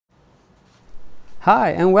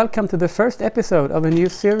Hi, and welcome to the first episode of a new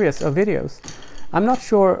series of videos. I'm not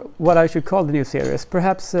sure what I should call the new series,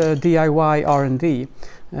 perhaps DIY R&D.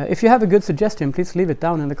 If you have a good suggestion, please leave it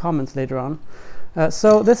down in the comments later on.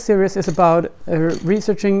 So this series is about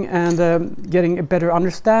researching and getting a better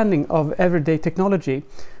understanding of everyday technology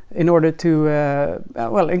in order to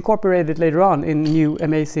incorporate it later on in new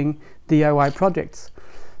amazing DIY projects.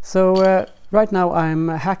 So right now I'm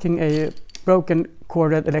hacking a broken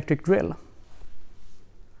corded electric drill.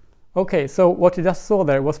 Okay, so what you just saw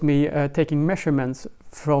there was me taking measurements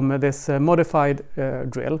from this modified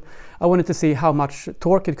drill. I wanted to see how much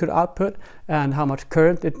torque it could output and how much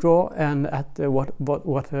current it draw and at what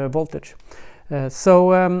voltage.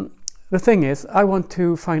 The thing is, I want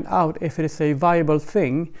to find out if it is a viable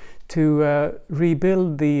thing to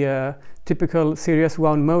rebuild the typical series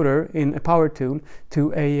wound motor in a power tool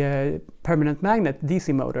to a permanent magnet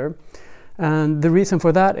DC motor. And the reason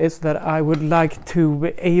for that is that I would like to be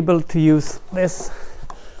able to use this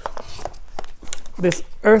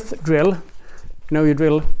earth drill. You know, you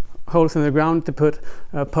drill holes in the ground to put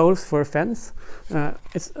poles for a fence.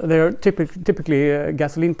 They're typically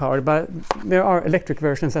gasoline powered, but there are electric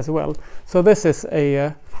versions as well. So this is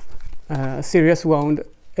a series wound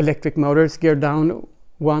electric motor. It's geared down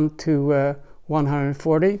 1 to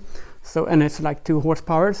 140. So, and it's like 2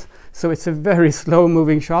 horsepower, so it's a very slow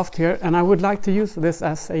moving shaft here, and I would like to use this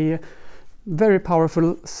as a very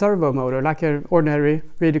powerful servo motor, like an ordinary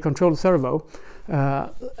radio controlled servo.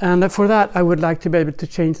 And for that I would like to be able to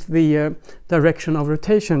change the direction of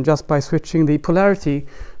rotation just by switching the polarity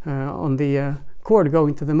on the cord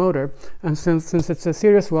going to the motor. And since it's a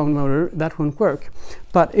series wound motor, that won't work.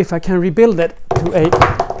 But if I can rebuild it to a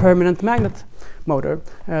permanent magnet motor,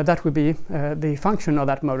 that would be the function of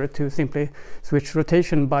that motor, to simply switch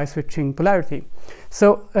rotation by switching polarity.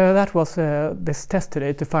 So that was this test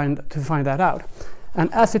today to find that out.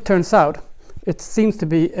 And as it turns out, it seems to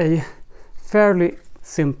be a fairly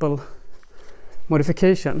simple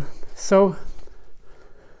modification. So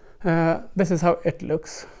this is how it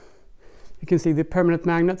looks. You can see the permanent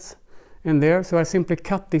magnets in there. So I simply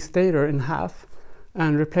cut the stator in half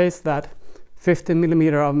and replace that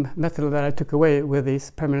 15mm of metal that I took away with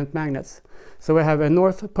these permanent magnets. So I have a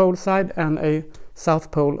north pole side and a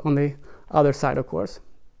south pole on the other side, of course.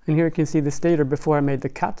 And here you can see the stator before I made the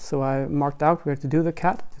cut. So I marked out where to do the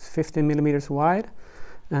cut. It's 15mm wide.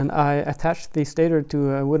 And I attached the stator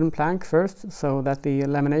to a wooden plank first, so that the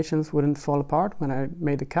laminations wouldn't fall apart when I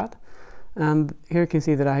made the cut. And here you can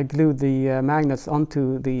see that I glued the magnets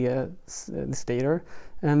onto the stator,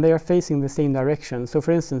 and they are facing the same direction. So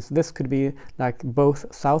for instance, this could be like both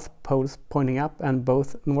south poles pointing up and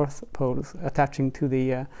both north poles attaching to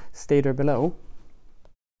the stator below.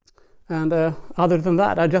 And other than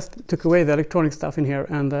that, I just took away the electronic stuff in here,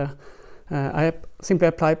 and I simply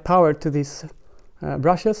apply power to these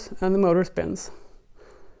brushes, and the motor spins.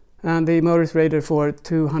 And the motor is rated for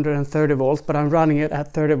 230 volts, but I'm running it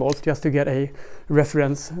at 30 volts just to get a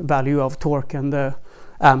reference value of torque and the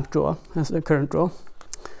amp draw, as the current draw.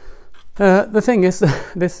 The thing is,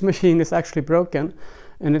 this machine is actually broken,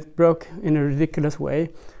 and it broke in a ridiculous way.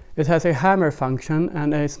 It has a hammer function,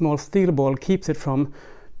 and a small steel ball keeps it from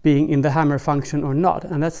being in the hammer function or not,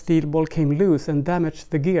 and that steel ball came loose and damaged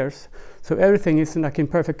the gears. So everything is like in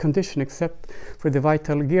perfect condition except for the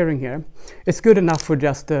vital gearing here. It's good enough for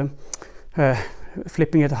just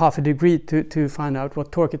flipping it half a degree to find out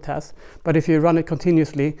what torque it has, but if you run it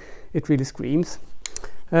continuously, it really screams.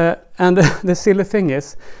 And the silly thing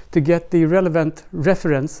is, to get the relevant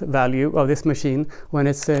reference value of this machine when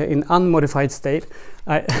it's in unmodified state,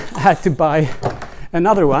 I had to buy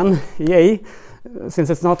another one. Yay! Since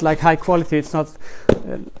it's not like high quality, it's not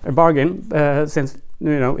a bargain, since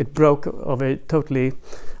it broke of a totally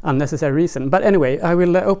unnecessary reason. But anyway, I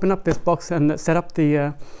will open up this box and set up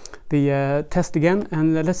the test again,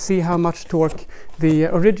 and let's see how much torque the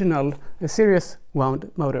original series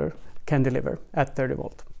wound motor can deliver at 30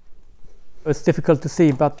 volt. It's difficult to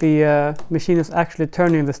see, but the machine is actually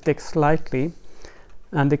turning the stick slightly,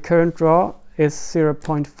 and the current draw is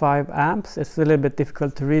 0.5 amps. It's a little bit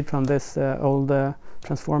difficult to read from this old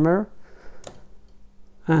transformer.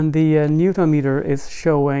 And the Newton meter is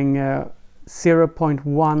showing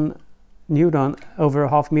 0.1 Newton over a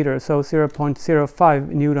half meter, so 0.05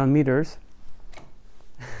 Newton meters.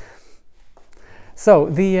 So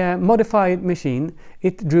the modified machine,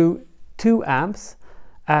 it drew 2 amps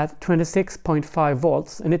at 26.5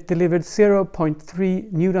 volts, and it delivered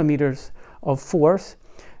 0.3 Newton meters of force,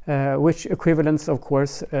 which equivalents, of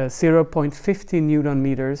course, 0.50 Newton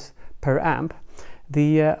meters per amp.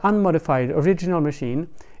 The unmodified original machine,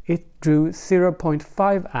 it drew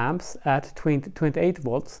 0.5 amps at 28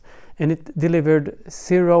 volts, and it delivered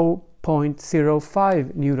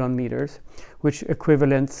 0.05 Newton meters, which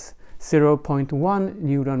equivalents 0.1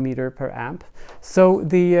 Newton meter per amp. So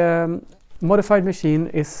the modified machine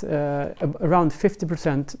is around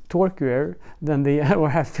 50% torqueier than the, or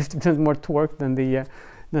have 50% more torque than the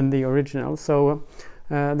original. So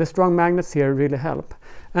the strong magnets here really help.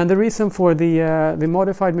 And the reason for the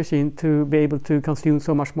modified machine to be able to consume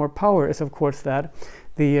so much more power is, of course, that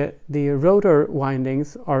the rotor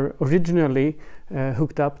windings are originally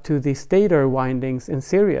hooked up to the stator windings in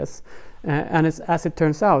series. And as it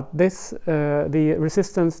turns out, this the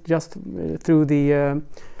resistance just through the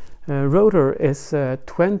rotor is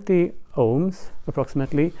 20 ohms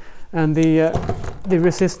approximately, and the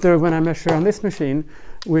resistor when I measure on this machine,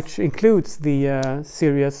 which includes the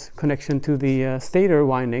series connection to the stator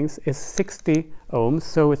windings, is 60 ohms.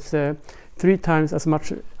 So it's 3 times as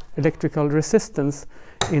much electrical resistance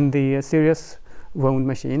in the series wound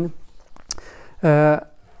machine.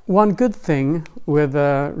 One good thing with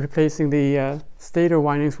replacing the stator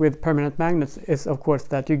windings with permanent magnets is, of course,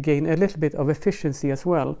 that you gain a little bit of efficiency as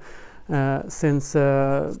well, since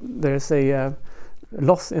there's a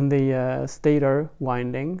loss in the stator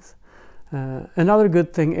windings. Another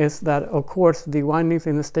good thing is that, of course, the windings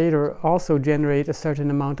in the stator also generate a certain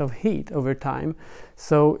amount of heat over time.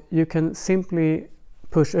 So you can simply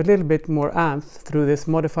push a little bit more amps through this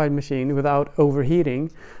modified machine without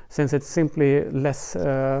overheating, since it's simply less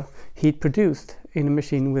heat produced in a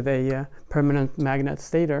machine with a permanent magnet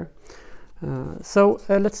stator. So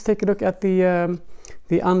let's take a look at the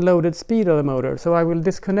unloaded speed of the motor. So I will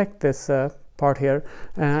disconnect this part here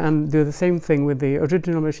and do the same thing with the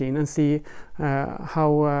original machine and see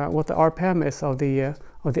what the RPM is of the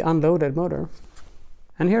unloaded motor.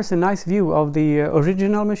 And here's a nice view of the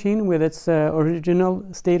original machine with its original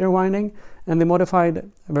stator winding and the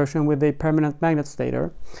modified version with the permanent magnet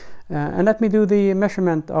stator. And let me do the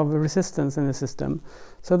measurement of resistance in the system.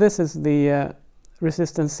 So this is the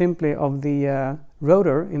resistance simply of the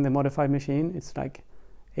rotor in the modified machine. It's like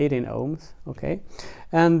 18 ohms, okay?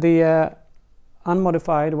 And the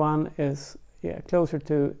unmodified one is closer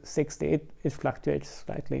to 60. It fluctuates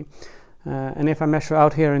slightly. And if I measure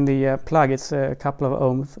out here in the plug, it's a couple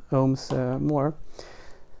of ohms more.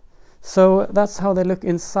 So that's how they look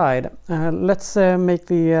inside. Let's make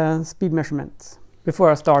the speed measurements.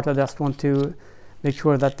 Before I start, I just want to make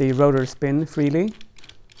sure that the rotors spin freely,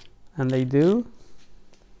 and they do.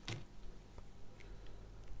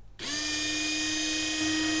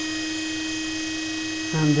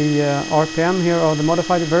 And the RPM here of the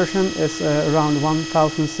modified version is around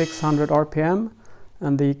 1600 RPM.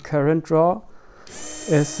 And the current draw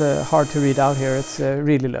is hard to read out here. It's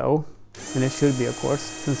really low, and it should be, of course,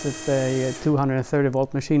 since it's a 230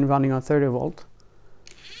 volt machine running on 30 volt.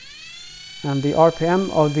 And the RPM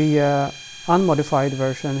of the unmodified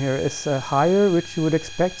version here is higher, which you would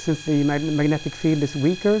expect since the magnetic field is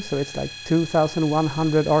weaker, so it's like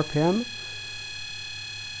 2100 RPM.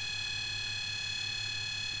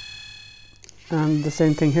 And the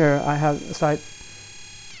same thing here, I have a slight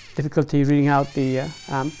difficulty reading out the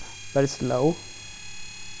amp, but it's low.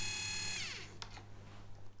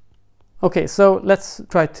 Okay, so let's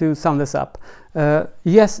try to sum this up.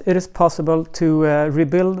 Yes, it is possible to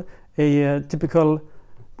rebuild a typical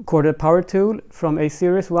corded power tool from a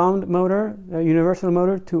series wound motor, a universal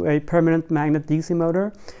motor, to a permanent magnet DC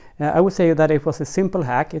motor. I would say that it was a simple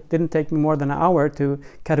hack. It didn't take me more than an hour to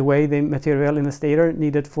cut away the material in the stator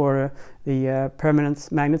needed for the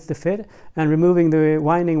permanent magnets to fit, and removing the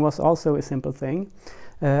winding was also a simple thing.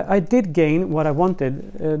 I did gain what I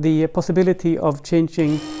wanted, the possibility of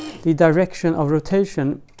changing the direction of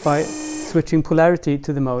rotation by switching polarity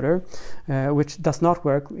to the motor, which does not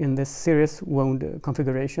work in this series wound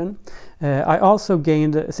configuration. I also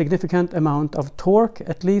gained a significant amount of torque,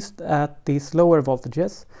 at least at these lower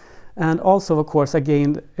voltages. And also, of course, I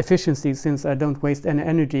gained efficiency since I don't waste any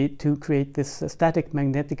energy to create this static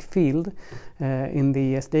magnetic field in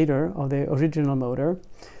the stator of the original motor.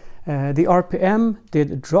 The RPM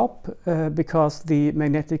did drop because the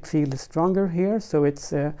magnetic field is stronger here, so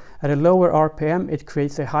it's at a lower RPM it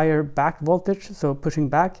creates a higher back voltage, so pushing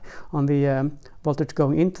back on the voltage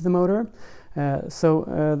going into the motor. I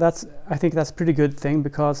think that's a pretty good thing,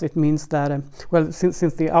 because it means that well, since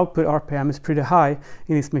the output RPM is pretty high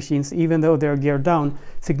in these machines, even though they're geared down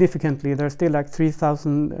significantly, they're still like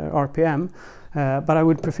 3000 RPM. But I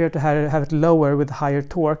would prefer to have it lower with higher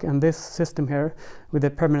torque, and this system here with the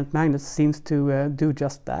permanent magnets seems to do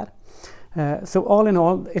just that. So all in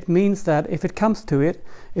all, it means that if it comes to it,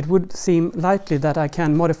 it would seem likely that I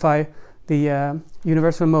can modify the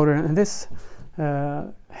universal motor and this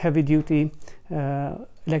heavy-duty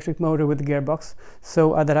electric motor with the gearbox,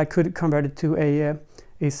 so that I could convert it to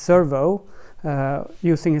a servo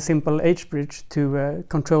using a simple H-bridge to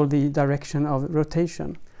control the direction of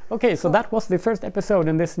rotation. Okay, so that was the first episode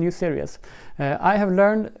in this new series. I have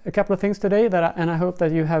learned a couple of things today, and I hope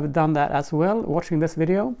that you have done that as well watching this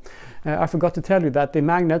video. I forgot to tell you that the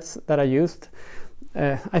magnets that I used,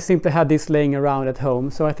 I simply had these laying around at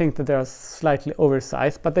home, so I think that they are slightly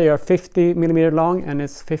oversized, but they are 50 millimeter long and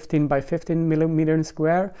it's 15 by 15 millimeter in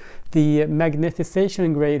square. The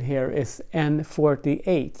magnetization grade here is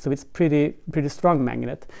N48, so it's pretty strong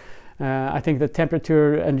magnet. I think the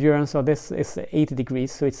temperature endurance of this is 80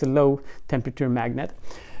 degrees, so it's a low temperature magnet.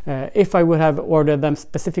 If I would have ordered them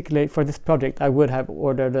specifically for this project, I would have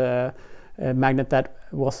ordered a magnet that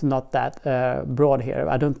was not that broad here.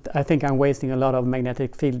 I think I'm wasting a lot of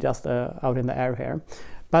magnetic field just out in the air here.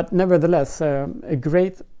 But nevertheless, a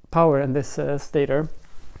great power in this stator.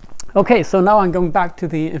 Okay, so now I'm going back to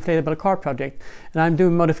the inflatable car project, and I'm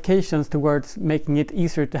doing modifications towards making it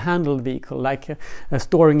easier to handle the vehicle, like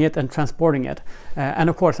storing it and transporting it. And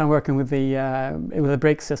of course I'm working with the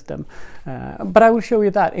brake system. But I will show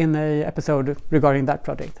you that in an episode regarding that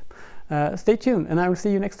project. Stay tuned and I will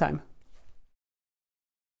see you next time.